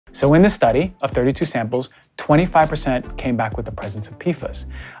So in this study of 32 samples, 25% came back with the presence of PFAS,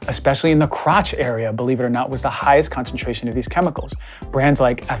 especially in the crotch area, believe it or not, was the highest concentration of these chemicals. Brands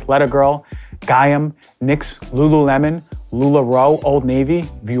like Athleta Girl, Gaiam, NYX, Lululemon, LuLaRoe, Old Navy,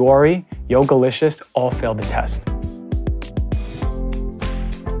 Vuori, Yogalicious all failed the test.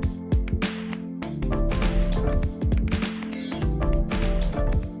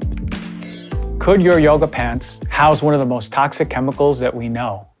 Could your yoga pants house one of the most toxic chemicals that we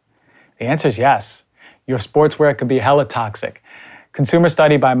know? The answer is yes. Your sportswear could be hella toxic. Consumer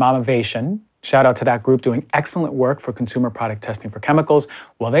study by Momavation, shout out to that group doing excellent work for consumer product testing for chemicals,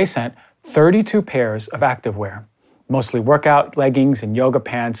 well, they sent 32 pairs of activewear, mostly workout leggings and yoga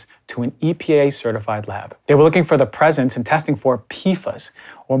pants, to an EPA-certified lab. They were looking for the presence and testing for PFAS,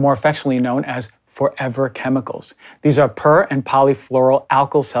 or more affectionately known as forever chemicals. These are per and polyfluoral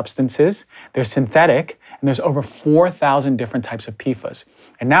alkyl substances. They're synthetic, and there's over 4,000 different types of PFAS.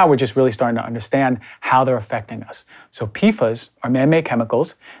 And now we're just really starting to understand how they're affecting us. So PFAS are man-made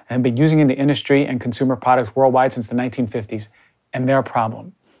chemicals and have been using in the industry and consumer products worldwide since the 1950s, and they're a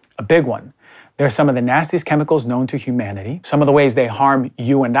problem, a big one. They're some of the nastiest chemicals known to humanity. Some of the ways they harm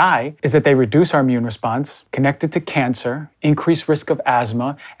you and I is that they reduce our immune response, connected to cancer, increased risk of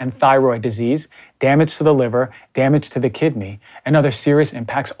asthma and thyroid disease, damage to the liver, damage to the kidney, and other serious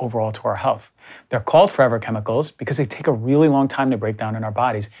impacts overall to our health. They're called forever chemicals because they take a really long time to break down in our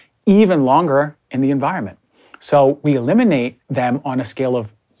bodies, even longer in the environment. So we eliminate them on a scale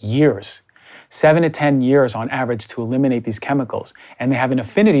of years. 7 to 10 years on average to eliminate these chemicals, and they have an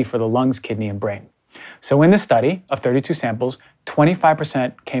affinity for the lungs, kidney, and brain. So in this study of 32 samples,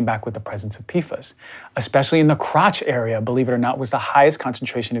 25% came back with the presence of PFAS, especially in the crotch area, believe it or not, was the highest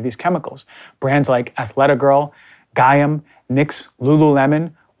concentration of these chemicals. Brands like Athleta Girl, Gaiam, NYX,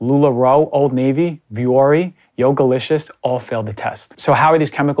 Lululemon, LuLaRoe, Old Navy, Vuori, Yogalicious all failed the test. So how are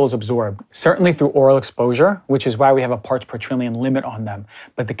these chemicals absorbed? Certainly through oral exposure, which is why we have a parts per trillion limit on them.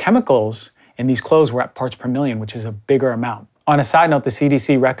 But the chemicals in these clothes were at parts per million, which is a bigger amount. On a side note, the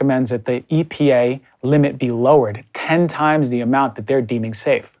CDC recommends that the EPA limit be lowered 10 times the amount that they're deeming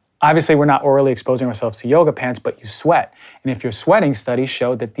safe. Obviously, we're not orally exposing ourselves to yoga pants, but you sweat. And if you're sweating, studies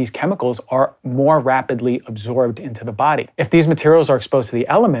show that these chemicals are more rapidly absorbed into the body. If these materials are exposed to the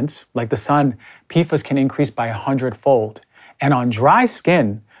elements, like the sun, PFAS can increase by 100-fold. And on dry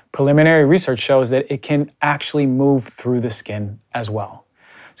skin, preliminary research shows that it can actually move through the skin as well.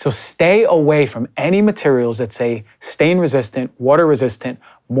 So stay away from any materials that say stain resistant, water resistant,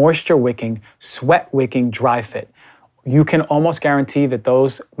 moisture wicking, sweat wicking, dry fit. You can almost guarantee that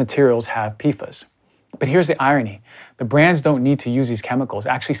those materials have PFAS. But here's the irony. The brands don't need to use these chemicals.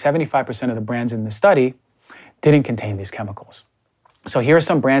 Actually, 75% of the brands in the study didn't contain these chemicals. So here are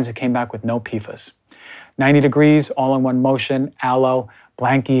some brands that came back with no PFAS. 90 Degrees, All-in-One Motion, Aloe,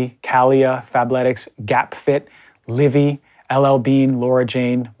 Blanky, Calia, Fabletics, Gap Fit, Livy, LL Bean, Laura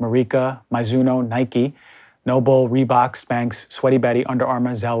Jane, Marika, Mizuno, Nike, Noble, Reebok, Spanx, Sweaty Betty, Under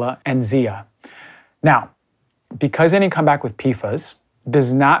Armour, Zella, and Zia. Now, because any come back with PFAS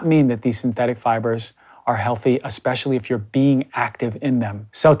does not mean that these synthetic fibers are healthy, especially if you're being active in them.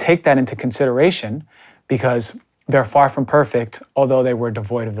 So take that into consideration because they're far from perfect, although they were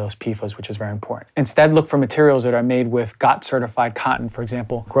devoid of those PFAS, which is very important. Instead, look for materials that are made with GOTS certified cotton. For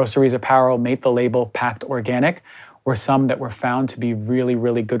example, Groceries Apparel, Made the Label, Packed Organic, were some that were found to be really,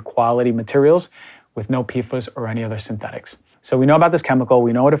 really good quality materials with no PFAS or any other synthetics. So we know about this chemical,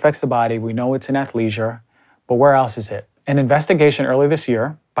 we know it affects the body, we know it's in athleisure, but where else is it? An investigation earlier this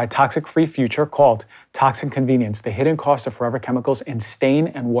year by Toxic Free Future called Toxin Convenience, the hidden cost of forever chemicals in stain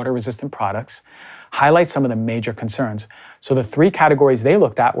and water-resistant products, highlights some of the major concerns. So the 3 categories they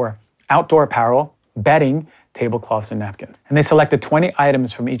looked at were outdoor apparel, bedding, tablecloths, and napkins. And they selected 20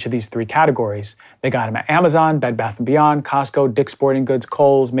 items from each of these 3 categories. They got them at Amazon, Bed Bath & Beyond, Costco, Dick's Sporting Goods,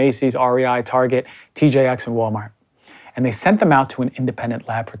 Kohl's, Macy's, REI, Target, TJX, and Walmart. And they sent them out to an independent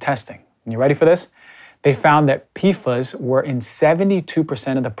lab for testing. And you ready for this? They found that PFAS were in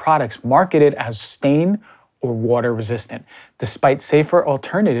 72% of the products marketed as stain or water resistant, despite safer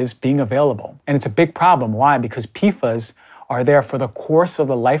alternatives being available. And it's a big problem. Why? Because PFAS are there for the course of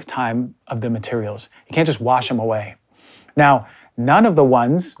the lifetime of the materials. You can't just wash them away. Now, none of the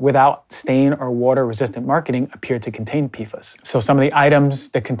ones without stain or water resistant marketing appear to contain PFAS. So some of the items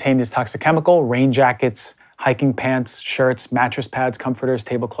that contain this toxic chemical, rain jackets, hiking pants, shirts, mattress pads, comforters,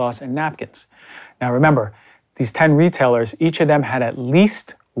 tablecloths, and napkins. Now remember, these 10 retailers, each of them had at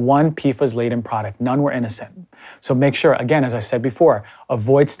least one PFAS-laden product. None were innocent. So make sure, again, as I said before,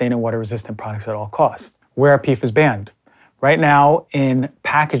 avoid stain and water-resistant products at all costs. Where are PFAS banned? Right now in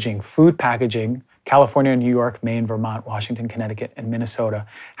packaging, food packaging, California, New York, Maine, Vermont, Washington, Connecticut, and Minnesota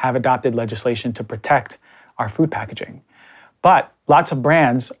have adopted legislation to protect our food packaging. But lots of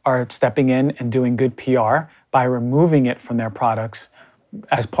brands are stepping in and doing good PR by removing it from their products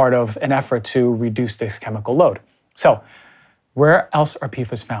as part of an effort to reduce this chemical load. So where else are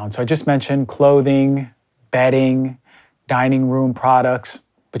PFAS found? So I just mentioned clothing, bedding, dining room products,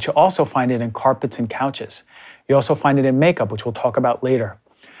 but you also find it in carpets and couches. You also find it in makeup, which we'll talk about later.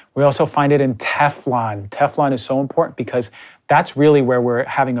 We also find it in Teflon. Teflon is so important because that's really where we're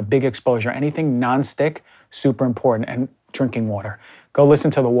having a big exposure. Anything non-stick, super important, and drinking water. Go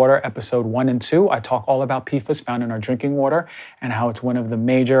listen to the water episode 1 and 2. I talk all about PFAS found in our drinking water and how it's one of the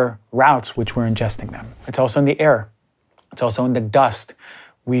major routes which we're ingesting them. It's also in the air. It's also in the dust.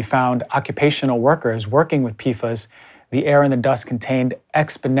 We found occupational workers working with PFAS. The air and the dust contained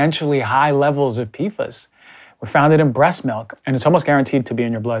exponentially high levels of PFAS. We found it in breast milk, and it's almost guaranteed to be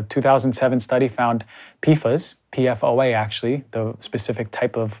in your blood. 2007 study found PFAS, PFOA actually, the specific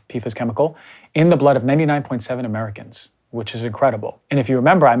type of PFAS chemical, in the blood of 99.7 Americans, which is incredible. And if you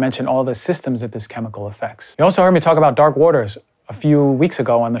remember, I mentioned all the systems that this chemical affects. You also heard me talk about dark waters a few weeks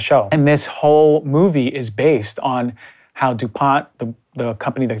ago on the show. And this whole movie is based on how DuPont, the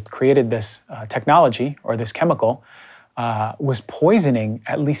company that created this technology or this chemical, was poisoning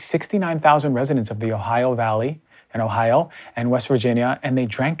at least 69,000 residents of the Ohio Valley in Ohio and West Virginia, and they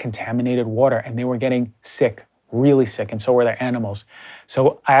drank contaminated water and they were getting sick, really sick, and so were their animals.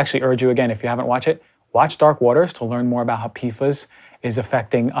 So I actually urge you again, if you haven't watched it, watch Dark Waters to learn more about how PFAS is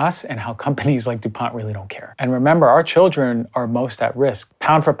affecting us and how companies like DuPont really don't care. And remember, our children are most at risk.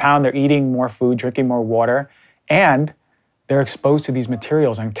 Pound for pound, they're eating more food, drinking more water, and they're exposed to these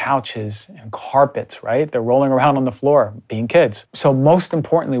materials on couches and carpets, right? They're rolling around on the floor, being kids. So most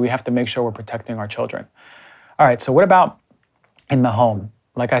importantly, we have to make sure we're protecting our children. All right, so what about in the home?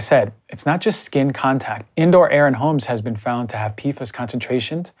 Like I said, it's not just skin contact. Indoor air in homes has been found to have PFAS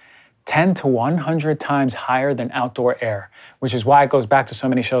concentrations 10 to 100 times higher than outdoor air, which is why it goes back to so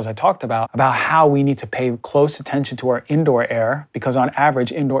many shows I talked about how we need to pay close attention to our indoor air, because on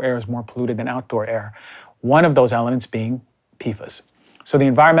average, indoor air is more polluted than outdoor air. One of those elements being PFAS. So the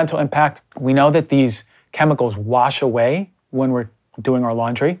environmental impact, we know that these chemicals wash away when we're doing our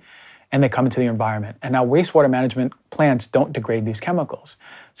laundry and they come into the environment. And now wastewater management plants don't degrade these chemicals.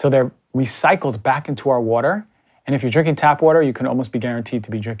 So they're recycled back into our water. And if you're drinking tap water, you can almost be guaranteed to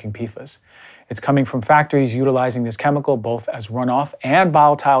be drinking PFAS. It's coming from factories utilizing this chemical both as runoff and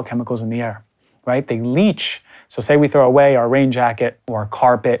volatile chemicals in the air, right? They leach. So say we throw away our rain jacket or our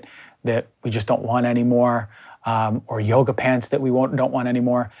carpet that we just don't want anymore, or yoga pants that we don't want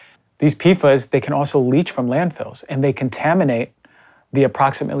anymore. These PFAS, they can also leach from landfills, and they contaminate the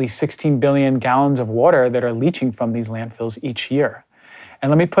approximately 16 billion gallons of water that are leaching from these landfills each year.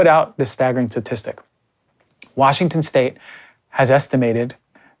 And let me put out this staggering statistic. Washington State has estimated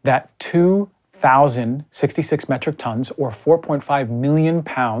that 2,066 metric tons, or 4.5 million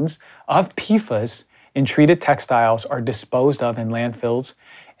pounds of PFAS in treated textiles are disposed of in landfills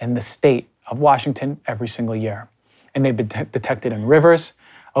in the state of Washington every single year. And they've been detected in rivers,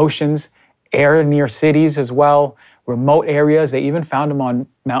 oceans, air near cities as well, remote areas. They even found them on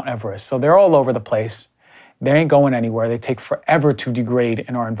Mount Everest. So they're all over the place. They ain't going anywhere. They take forever to degrade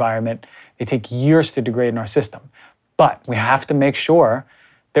in our environment. They take years to degrade in our system. But we have to make sure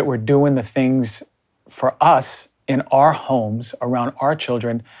that we're doing the things for us in our homes, around our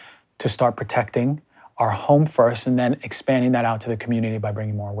children, to start protecting our home first, and then expanding that out to the community by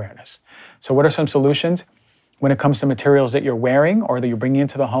bringing more awareness. So what are some solutions? When it comes to materials that you're wearing or that you're bringing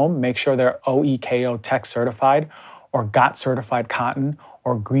into the home, make sure they're OEKO Tech certified, or GOT certified cotton,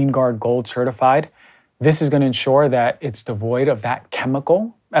 or Green Guard Gold certified. This is going to ensure that it's devoid of that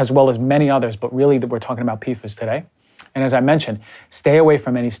chemical, as well as many others, but really we're talking about PFAS today. And as I mentioned, stay away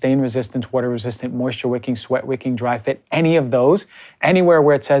from any stain-resistant, water-resistant, moisture-wicking, sweat-wicking, dry fit, any of those. Anywhere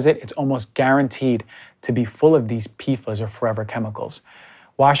where it says it, it's almost guaranteed to be full of these PFAS or forever chemicals.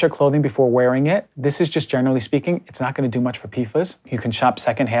 Wash your clothing before wearing it. This is just generally speaking, it's not going to do much for PFAS. You can shop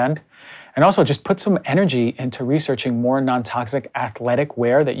secondhand. And also just put some energy into researching more non-toxic athletic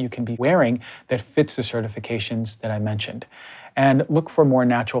wear that you can be wearing that fits the certifications that I mentioned. And look for more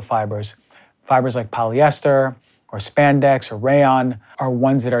natural fibers. Fibers like polyester or spandex or rayon are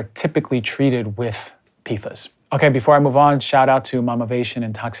ones that are typically treated with PFAS. Okay, before I move on, shout out to Mamavation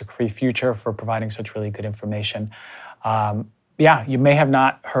and Toxic Free Future for providing such really good information. Yeah, you may have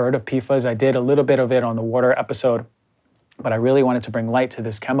not heard of PFAS. I did a little bit of it on the water episode, but I really wanted to bring light to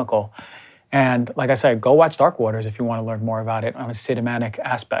this chemical. And like I said, go watch Dark Waters if you want to learn more about it on a cinematic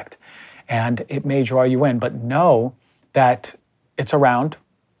aspect. And it may draw you in, but know that it's around,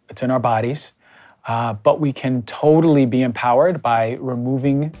 it's in our bodies. but we can totally be empowered by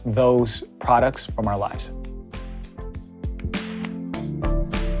removing those products from our lives.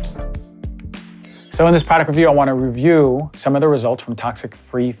 So in this product review, I want to review some of the results from Toxic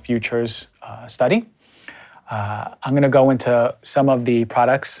Free Futures study. I'm going to go into some of the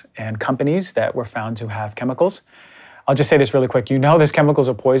products and companies that were found to have chemicals. I'll just say this really quick. You know this chemicals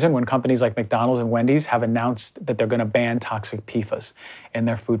are poison when companies like McDonald's and Wendy's have announced that they're going to ban toxic PFAS in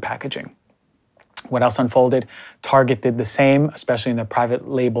their food packaging. What else unfolded? Target did the same, especially in their private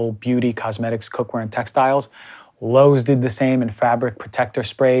label beauty, cosmetics, cookware, and textiles. Lowe's did the same in fabric protector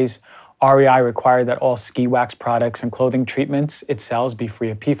sprays. REI required that all ski wax products and clothing treatments it sells be free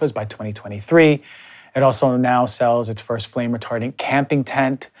of PFAS by 2023. It also now sells its first flame-retardant camping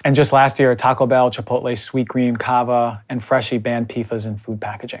tent. And just last year, Taco Bell, Chipotle, Sweetgreen, Cava, and Freshly banned PFAS in food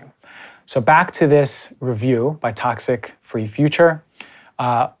packaging. So back to this review by Toxic Free Future.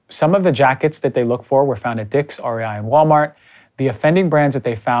 Some of the jackets that they look for were found at Dick's, REI, and Walmart. The offending brands that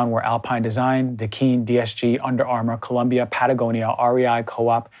they found were Alpine Design, Dakine, DSG, Under Armour, Columbia, Patagonia, REI,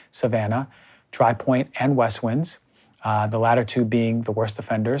 Co-op, Savannah, Dry Point, and Westwinds, the latter two being the worst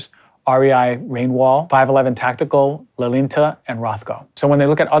offenders. REI, Rainwall, 511 Tactical, Lalinta, and Rothko. So when they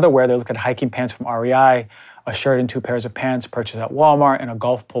look at other wear, they look at hiking pants from REI, a shirt and 2 pairs of pants purchased at Walmart, and a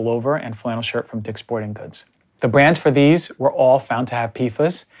golf pullover and flannel shirt from Dick's Sporting Goods. The brands for these were all found to have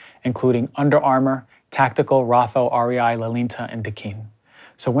PFAS, including Under Armour, Tactical, Rothko, REI, Lalinta, and Dakine.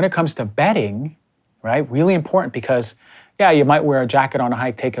 So when it comes to bedding, right, really important because, yeah, you might wear a jacket on a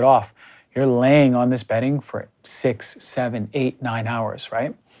hike, take it off. You're laying on this bedding for 6, 7, 8, 9 hours,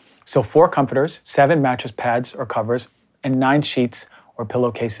 right? So 4 comforters, 7 mattress pads or covers, and 9 sheets or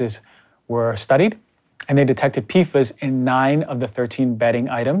pillowcases were studied, and they detected PFAS in 9 of the 13 bedding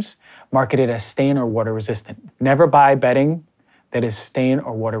items marketed as stain or water resistant. Never buy bedding that is stain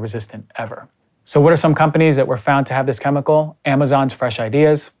or water resistant ever. So what are some companies that were found to have this chemical? Amazon's Fresh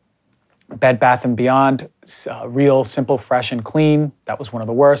Ideas, Bed Bath & Beyond, Real Simple Fresh and Clean, that was one of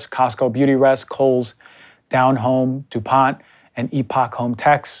the worst, Costco Beauty Rest, Kohl's, Down Home, DuPont, and Epoch Home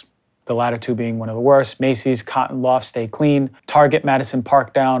Techs, the latter two being one of the worst, Macy's, Cotton Loft, Stay Clean, Target, Madison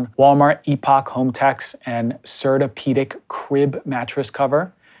Park Down, Walmart, Epoch Home Techs, and Sertapedic Crib Mattress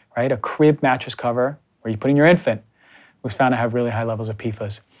Cover, right? A crib mattress cover where you put in your infant was found to have really high levels of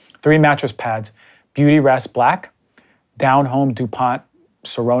PFAS. 3 mattress pads, Beauty Rest Black, Down Home DuPont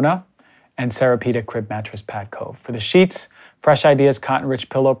Sorona, and Sertapedic Crib Mattress Pad Cove. For the sheets, Fresh Ideas Cotton Rich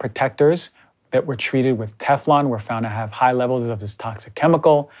Pillow Protectors that were treated with Teflon were found to have high levels of this toxic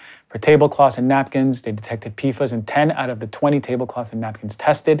chemical. For tablecloths and napkins, they detected PFAS in 10 out of the 20 tablecloths and napkins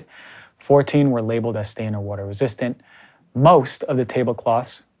tested. 14 were labeled as stain or water resistant. Most of the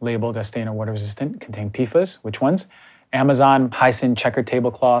tablecloths labeled as stain or water resistant contain PFAS. Which ones? Amazon Hyson Checkered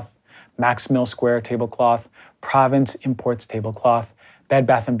Tablecloth, Max Mill Square Tablecloth, Province Imports Tablecloth, Bed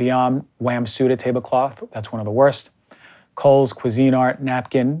Bath & Beyond Wham Suda Tablecloth, that's one of the worst, Kohl's Cuisine Art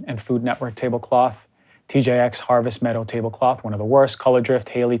Napkin and Food Network Tablecloth, TJX Harvest Meadow Tablecloth, one of the worst, Color Drift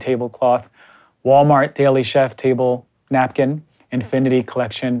Haley Tablecloth, Walmart Daily Chef Table Napkin, Infinity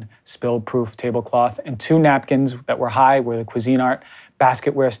Collection Spill Proof Tablecloth, and 2 napkins that were high were the Cuisine Art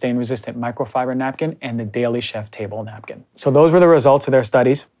Basketware Stain Resistant Microfiber Napkin and the Daily Chef Table Napkin. So those were the results of their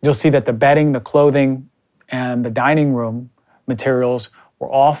studies. You'll see that the bedding, the clothing, and the dining room materials were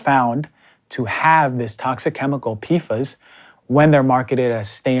all found to have this toxic chemical PFAS when they're marketed as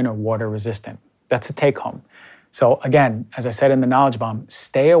stain or water resistant. That's a take home. So again, as I said in the knowledge bomb,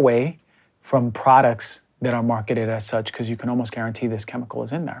 stay away from products that are marketed as such because you can almost guarantee this chemical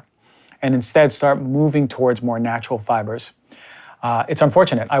is in there. And instead start moving towards more natural fibers. It's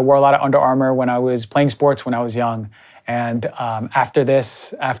unfortunate. I wore a lot of Under Armour when I was playing sports when I was young. And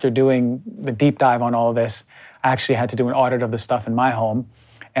after doing the deep dive on all of this, I actually had to do an audit of the stuff in my home.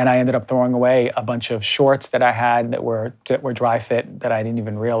 And I ended up throwing away a bunch of shorts that I had that were dry fit that I didn't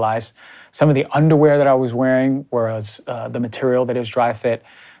even realize. Some of the underwear that I was wearing was the material that is dry fit.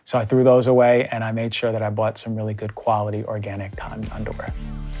 So I threw those away and I made sure that I bought some really good quality organic cotton underwear.